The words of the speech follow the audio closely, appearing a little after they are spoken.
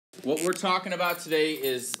What we're talking about today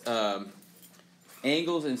is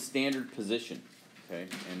angles in standard position. Okay,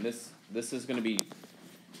 and this is going to be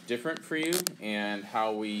different for you and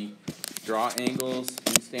how we draw angles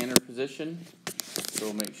in standard position.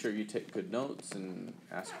 So make sure you take good notes and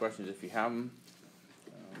ask questions if you have them.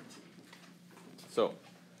 So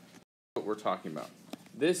what we're talking about.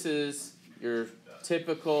 This is your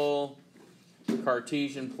typical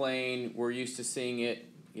Cartesian plane. We're used to seeing it,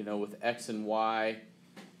 with X and Y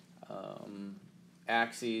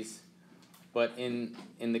axes. But in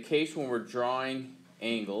the case when we're drawing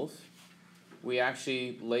angles, we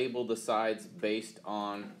actually label the sides based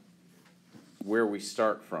on where we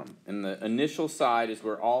start from. And the initial side is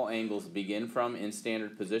where all angles begin from in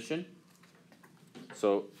standard position.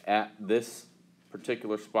 So at this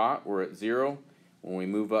particular spot, we're at 0. When we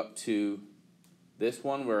move up to this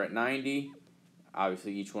one, we're at 90.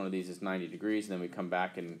 Obviously, each one of these is 90 degrees, and then we come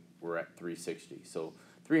back and we're at 360. So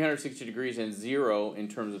 360 degrees and 0 in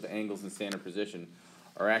terms of angles in standard position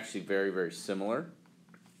are actually very, very similar.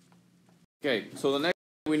 Okay, so the next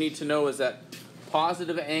thing we need to know is that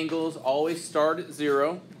positive angles always start at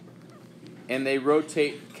 0, and they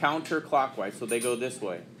rotate counterclockwise, so they go this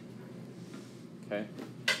way. Okay?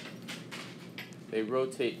 They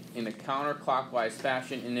rotate in a counterclockwise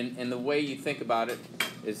fashion, and the way you think about it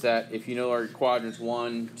is that if you know our quadrants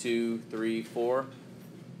 1, 2, 3, 4,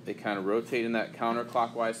 they kind of rotate in that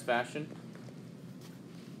counterclockwise fashion.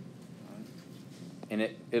 And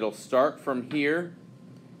it'll start from here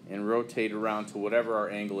and rotate around to whatever our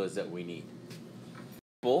angle is that we need.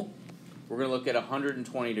 We're going to look at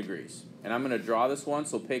 120 degrees. And I'm going to draw this one,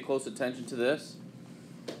 so pay close attention to this.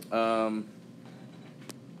 So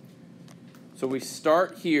we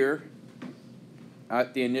start here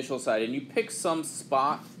at the initial side, and you pick some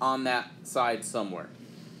spot on that side somewhere.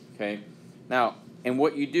 Okay? Now, and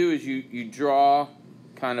what you do is you draw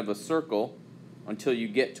kind of a circle until you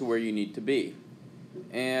get to where you need to be.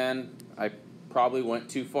 And I probably went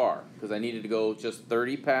too far because I needed to go just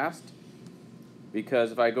 30 past.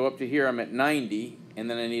 Because if I go up to here, I'm at 90, and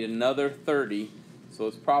then I need another 30, so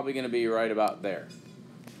it's probably going to be right about there.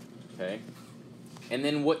 Okay? And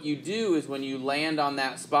then what you do is when you land on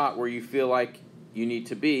that spot where you feel like you need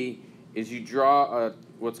to be, is you draw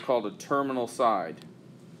what's called a terminal side.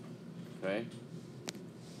 Okay?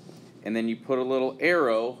 And then you put a little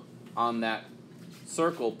arrow on that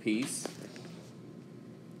circle piece,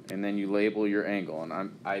 and then you label your angle. And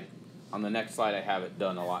on the next slide I have it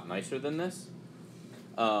done a lot nicer than this.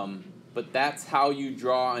 But that's how you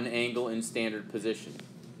draw an angle in standard position.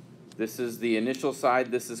 This is the initial side.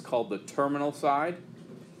 This is called the terminal side.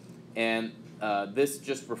 And this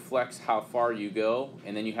just reflects how far you go,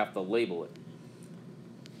 and then you have to label it.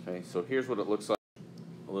 Okay, so here's what it looks like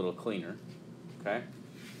a little cleaner. Okay?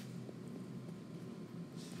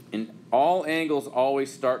 And all angles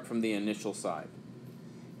always start from the initial side.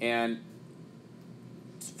 And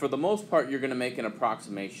for the most part, you're going to make an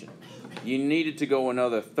approximation. You needed to go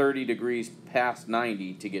another 30 degrees past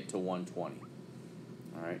 90 to get to 120.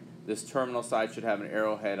 All right? This terminal side should have an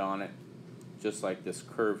arrowhead on it, just like this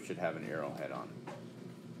curve should have an arrowhead on it.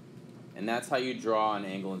 And that's how you draw an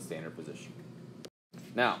angle in standard position.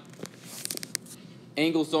 Now,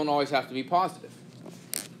 angles don't always have to be positive.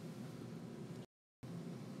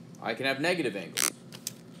 I can have negative angles.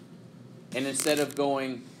 And instead of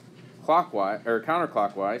going clockwise or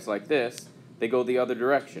counterclockwise like this, they go the other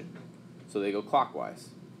direction. So they go clockwise.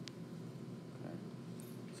 Okay.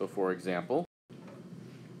 So for example,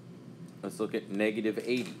 let's look at negative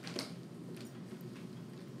 80.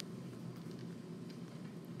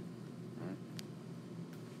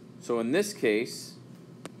 So in this case,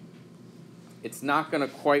 it's not going to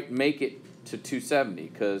quite make it to 270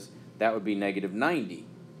 because that would be negative 90.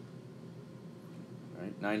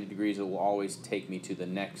 Right? 90 degrees will always take me to the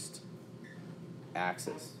next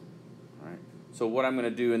axis. Right? So what I'm going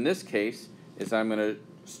to do in this case is I'm going to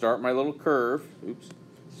start my little curve.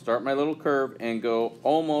 Start my little curve and go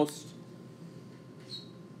almost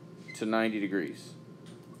to 90 degrees.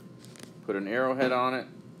 Put an arrowhead on it.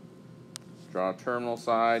 Draw a terminal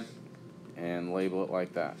side and label it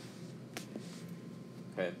like that.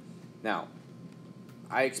 Okay. Now,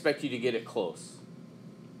 I expect you to get it close.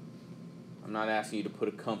 I'm not asking you to put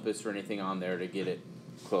a compass or anything on there to get it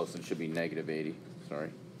close. It should be negative 80. Sorry.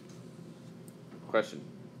 Question.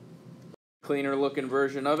 Cleaner looking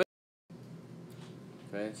version of it.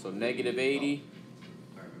 Okay, so negative 80.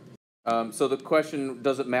 So the question,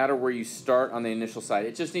 does it matter where you start on the initial side?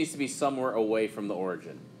 It just needs to be somewhere away from the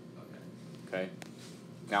origin. Okay.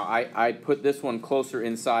 Now I put this one closer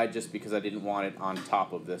inside just because I didn't want it on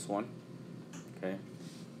top of this one. Okay.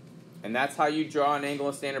 And that's how you draw an angle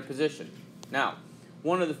in standard position. Now,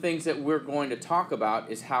 one of the things that we're going to talk about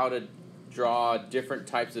is how to draw different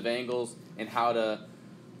types of angles and how to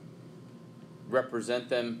represent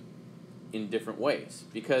them in different ways.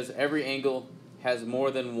 Because every angle has more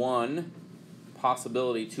than one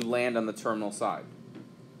possibility to land on the terminal side.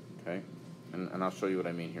 Okay? And I'll show you what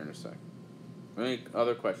I mean here in a sec. Any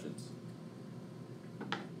other questions?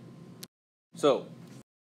 So,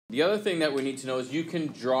 the other thing that we need to know is you can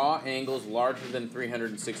draw angles larger than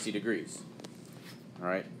 360 degrees.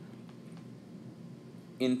 Alright?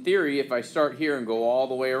 In theory, if I start here and go all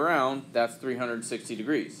the way around, that's 360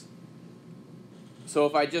 degrees. So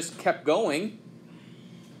if I just kept going,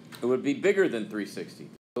 it would be bigger than 360.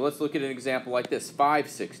 So let's look at an example like this,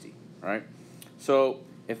 560. Right? So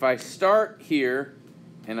if I start here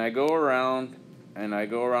and I go around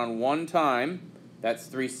one time, that's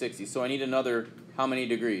 360. So I need another, how many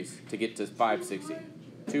degrees to get to 560?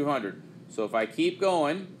 200. So if I keep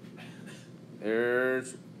going,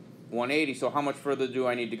 there's 180. So how much further do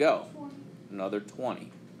I need to go? 20. Another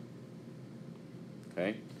 20.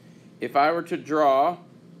 Okay? If I were to draw,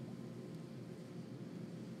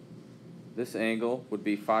 this angle would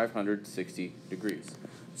be 560 degrees.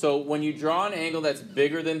 So when you draw an angle that's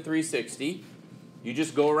bigger than 360, you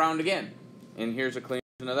just go around again. And here's a clean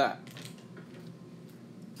version of that.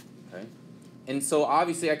 Okay? And so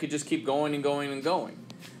obviously I could just keep going and going and going.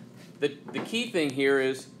 The key thing here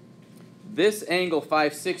is this angle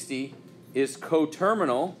 560 is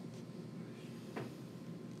coterminal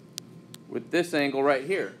with this angle right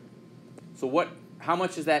here. So how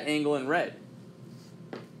much is that angle in red?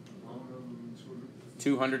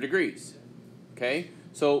 200 degrees. Okay?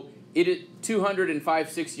 So 200 and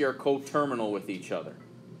 560 are coterminal with each other.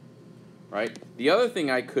 Right? The other thing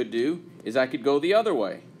I could do is I could go the other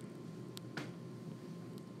way.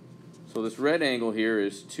 So this red angle here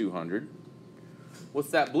is 200. What's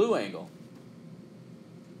that blue angle?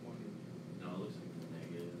 No, it looks like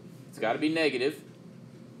negative. It's got to be negative.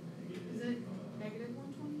 Is it negative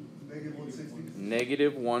 120? Negative 160.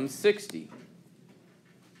 Negative 160.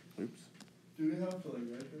 Oops. Do we have to like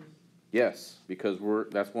write this? Yes, because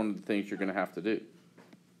that's one of the things you're going to have to do.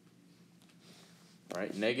 All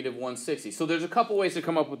right, negative 160. So there's a couple ways to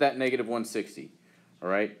come up with that negative 160. All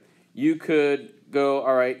right, you could go,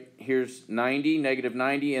 all right, here's 90, negative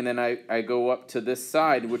 90, and then I go up to this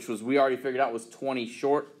side, which we already figured out was 20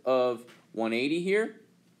 short of 180 here.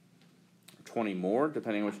 20 more,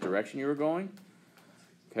 depending on which direction you were going.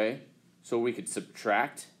 Okay, so we could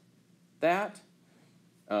subtract that.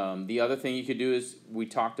 The other thing you could do is, we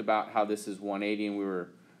talked about how this is 180 and we were,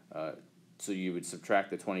 so you would subtract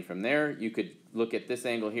the 20 from there. You could look at this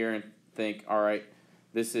angle here and think, all right,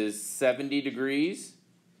 this is 70 degrees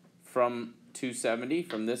from 270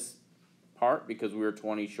 from this part because we were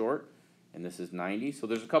 20 short, and this is 90. So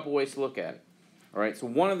there's a couple ways to look at it. All right, so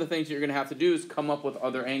one of the things you're going to have to do is come up with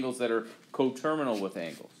other angles that are coterminal with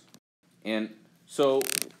angles. And so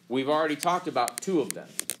we've already talked about two of them.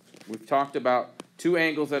 We've talked about two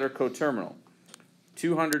angles that are coterminal,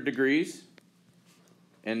 200 degrees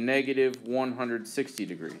and negative 160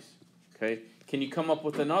 degrees. Okay, can you come up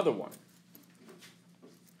with another one?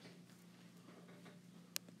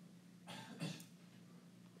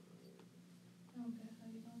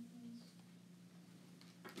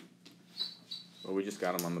 Well, we just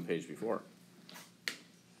got them on the page before.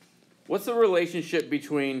 What's the relationship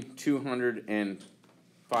between 200 and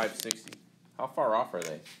 560? How far off are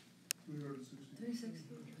they? 360.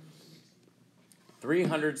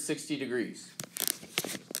 360 degrees.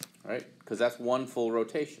 Right? Because that's one full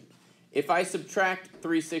rotation. If I subtract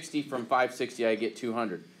 360 from 560, I get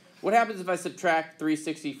 200. What happens if I subtract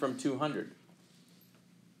 360 from 200?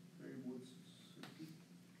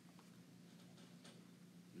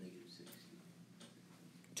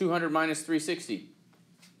 200 minus 360.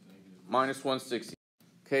 Minus 160.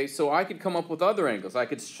 Okay, so I could come up with other angles. I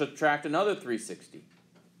could subtract another 360.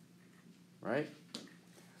 Right?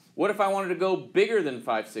 What if I wanted to go bigger than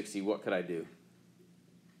 560? What could I do?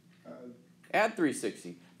 Add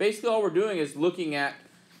 360. Basically, all we're doing is looking at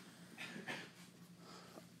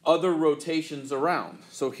other rotations around.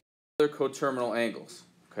 So here are other coterminal angles.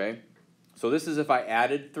 Okay? So this is if I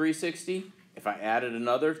added 360, if I added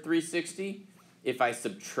another 360, if I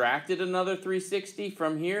subtracted another 360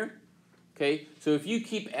 from here. Okay? So if you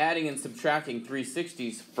keep adding and subtracting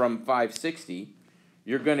 360s from 560,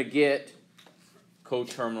 you're going to get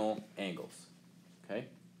coterminal angles. Okay?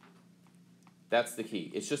 That's the key.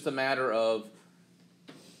 It's just a matter of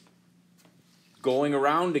going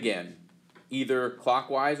around again, either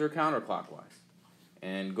clockwise or counterclockwise.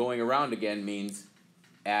 And going around again means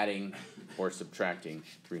adding or subtracting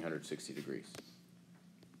 360 degrees.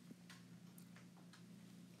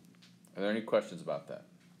 Are there any questions about that?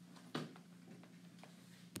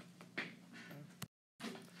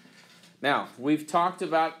 Now, we've talked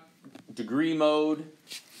about degree mode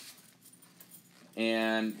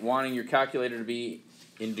and wanting your calculator to be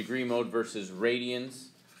in degree mode versus radians.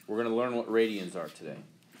 We're going to learn what radians are today.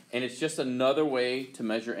 And it's just another way to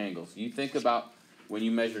measure angles. You think about when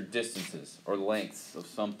you measure distances or lengths of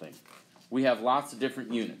something. We have lots of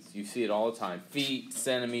different units. You see it all the time. Feet,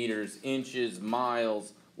 centimeters, inches,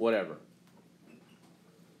 miles, whatever.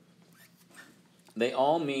 They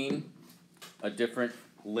all mean a different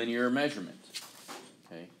linear measurement.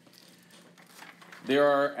 Okay. There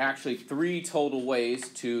are actually 3 total ways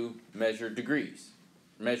to measure degrees.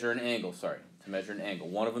 Measure an angle, sorry. To measure an angle.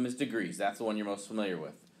 One of them is degrees. That's the one you're most familiar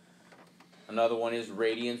with. Another one is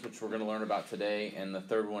radians, which we're going to learn about today. And the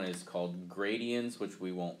third one is called gradians, which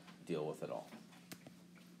we won't deal with at all.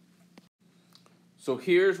 So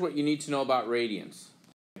here's what you need to know about radians.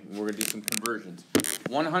 We're going to do some conversions.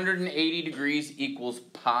 180 degrees equals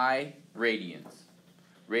pi radians.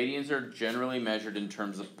 Radians are generally measured in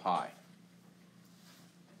terms of pi.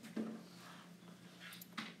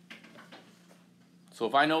 So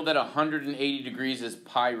if I know that 180 degrees is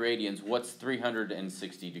pi radians, what's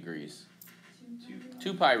 360 degrees?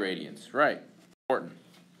 2 pi radians, right. Important.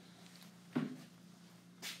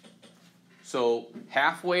 So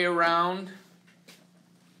halfway around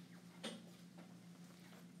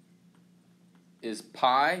is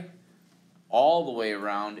pi, all the way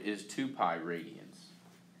around is 2 pi radians.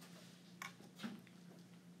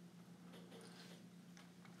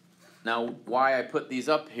 Now, why I put these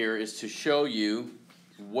up here is to show you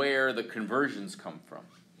where the conversions come from.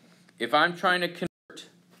 If I'm trying to convert,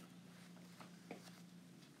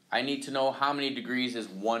 I need to know how many degrees is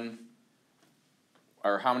 1,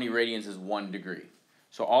 or how many radians is 1 degree.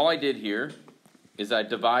 So all I did here is I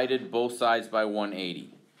divided both sides by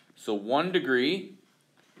 180. So 1 degree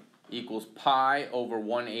equals pi over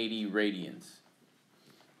 180 radians.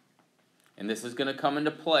 And this is going to come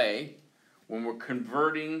into play when we're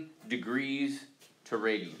converting degrees to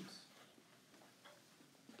radians.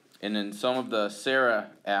 And in some of the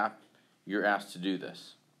Sarah app, you're asked to do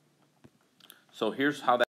this. So here's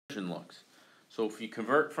how that conversion looks. So if you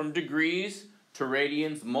convert from degrees to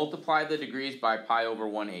radians, multiply the degrees by pi over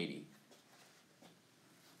 180.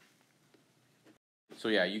 So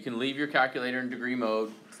yeah, you can leave your calculator in degree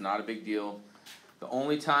mode. It's not a big deal. The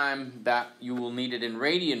only time that you will need it in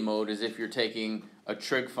radian mode is if you're taking a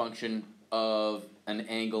trig function of an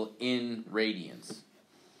angle in radians.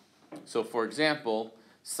 So for example,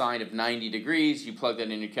 sine of 90 degrees, you plug that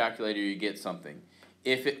in your calculator, you get something.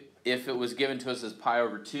 If it was given to us as pi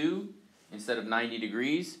over 2 instead of 90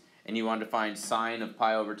 degrees, and you wanted to find sine of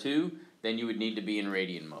pi over 2, then you would need to be in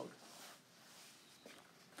radian mode.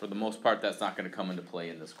 For the most part, that's not going to come into play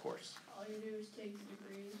in this course. All you do is take the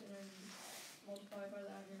degrees and then multiply by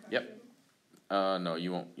that in your calculator? Yep. No,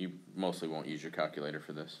 you won't. You mostly won't use your calculator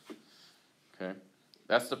for this. Okay,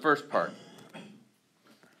 that's the first part.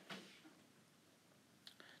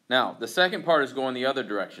 Now, the second part is going the other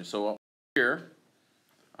direction. So here,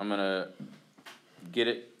 I'm going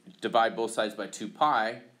to divide both sides by 2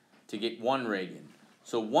 pi to get 1 radian.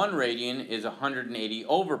 So 1 radian is 180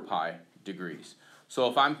 over pi degrees. So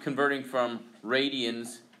if I'm converting from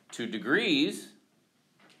radians to degrees,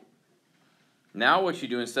 now what you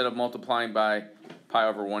do, instead of multiplying by pi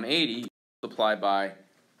over 180, you multiply by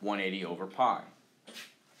 180 over pi.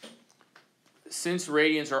 Since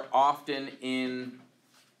radians are often in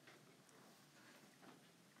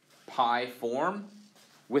pi form,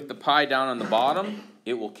 with the pi down on the bottom,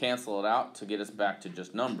 it will cancel it out to get us back to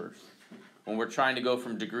just numbers. When we're trying to go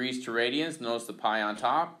from degrees to radians, notice the pi on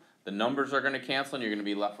top. The numbers are going to cancel and you're going to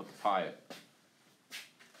be left with the pi.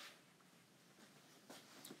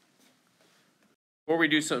 Before we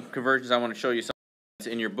do some conversions, I want to show you something that's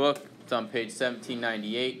in your book. It's on page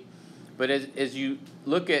 1798. But as you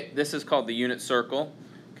look at, this is called the unit circle.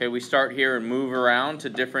 Okay, we start here and move around to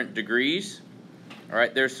different degrees. All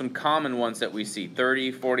right, there's some common ones that we see,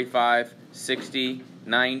 30, 45, 60,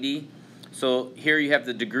 90. So here you have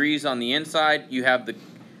the degrees on the inside, you have the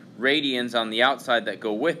radians on the outside that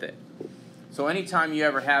go with it. So anytime you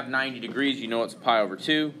ever have 90 degrees, you know it's pi over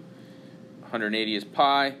 2. 180 is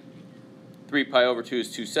pi. 3 pi over 2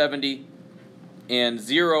 is 270. And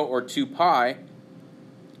 0 or 2 pi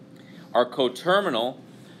are coterminal,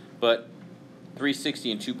 but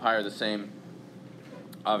 360 and 2 pi are the same.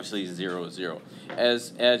 Obviously 0 is 0.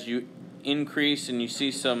 As you increase and you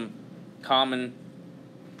see some common,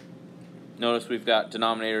 notice we've got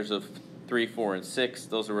denominators of 3, 4, and 6,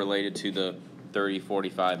 those are related to the 30,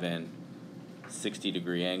 45, and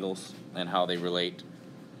 60-degree angles and how they relate.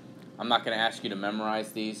 I'm not going to ask you to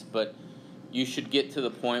memorize these, but you should get to the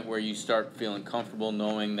point where you start feeling comfortable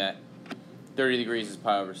knowing that 30 degrees is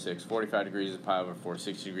pi over 6, 45 degrees is pi over 4,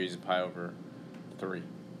 60 degrees is pi over 3.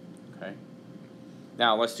 Okay?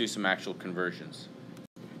 Now let's do some actual conversions.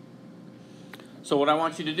 So what I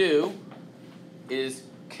want you to do is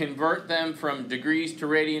convert them from degrees to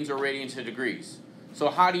radians or radians to degrees. So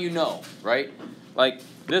how do you know, right? Like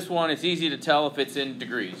this one, it's easy to tell if it's in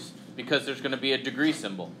degrees because there's going to be a degree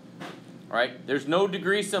symbol, right? There's no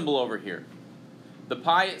degree symbol over here. The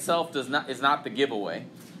pi itself is not the giveaway,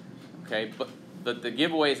 okay? But the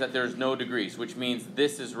giveaway is that there's no degrees, which means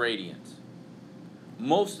this is radians.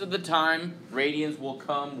 Most of the time, radians will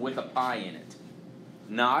come with a pi in it.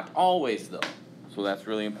 Not always, though. So that's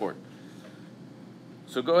really important.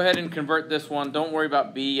 So go ahead and convert this one. Don't worry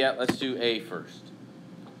about B yet. Let's do A first.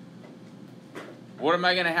 What am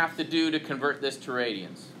I going to have to do to convert this to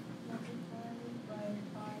radians?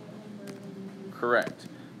 Correct.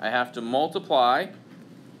 I have to multiply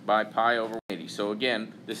by pi over 180. So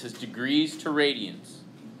again, this is degrees to radians.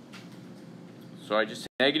 So I just say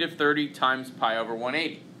negative 30 times pi over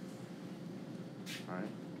 180. All right.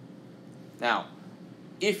 Now,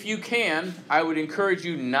 if you can, I would encourage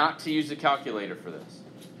you not to use a calculator for this.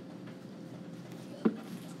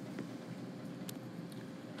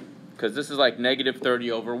 Because this is like negative 30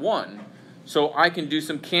 over 1. So I can do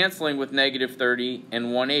some canceling with negative 30 and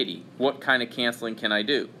 180. What kind of canceling can I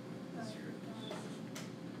do?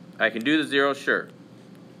 I can do the 0, sure.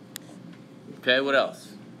 Okay, what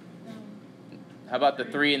else? How about the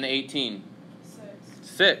 3 and the 18?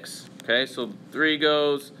 6. Okay, so 3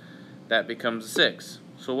 goes, that becomes 6.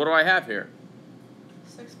 So what do I have here?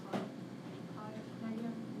 6 pi.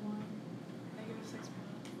 Negative 1. Negative 6 pi.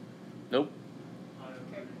 Nope.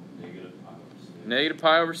 Okay. Negative pi over 6. Negative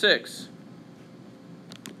pi over 6.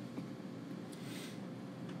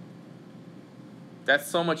 That's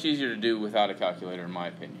so much easier to do without a calculator, in my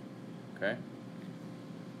opinion. Okay?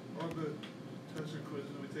 All the tests and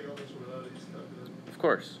quizzes, we take all this without these calculators. Of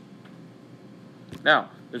course.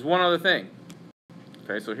 Now, there's one other thing.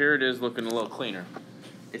 Okay, so here it is looking a little cleaner.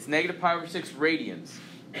 It's negative pi over 6 radians.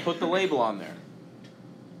 Put the label on there.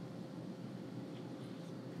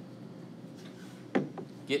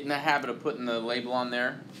 Get in the habit of putting the label on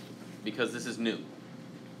there because this is new.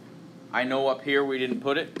 I know up here we didn't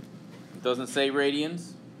put it. It doesn't say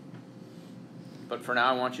radians. But for now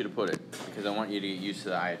I want you to put it because I want you to get used to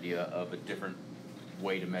the idea of a different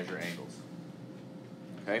way to measure angles.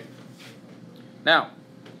 Okay? Now,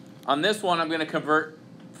 on this one I'm going to convert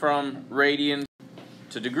from radians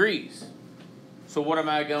to degrees. So what am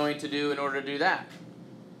I going to do in order to do that?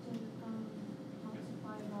 Multiply by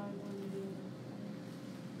 180.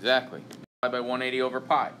 Exactly. By 180 over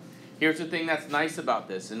pi. Here's the thing that's nice about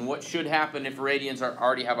this, and what should happen if radians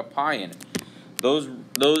already have a pi in it.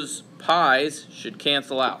 Those pi's should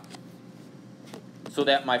cancel out, so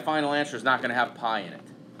that my final answer is not going to have pi in it.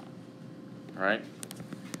 All right.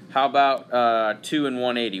 How about 2 and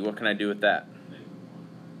 180? What can I do with that?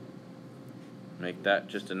 Make that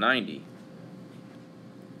just a 90.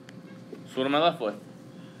 So what am I left with?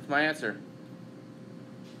 What's my answer?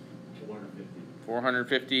 450.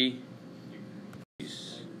 450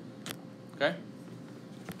 degrees. Okay?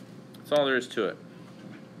 That's all there is to it.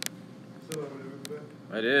 So I'm gonna move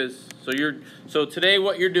that. It is. So today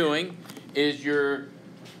what you're doing is you're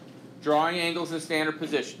drawing angles in standard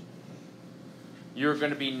position. You're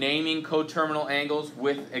going to be naming coterminal angles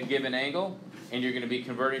with a given angle, and you're going to be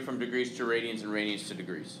converting from degrees to radians and radians to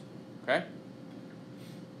degrees. Okay?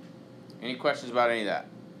 Any questions about any of that?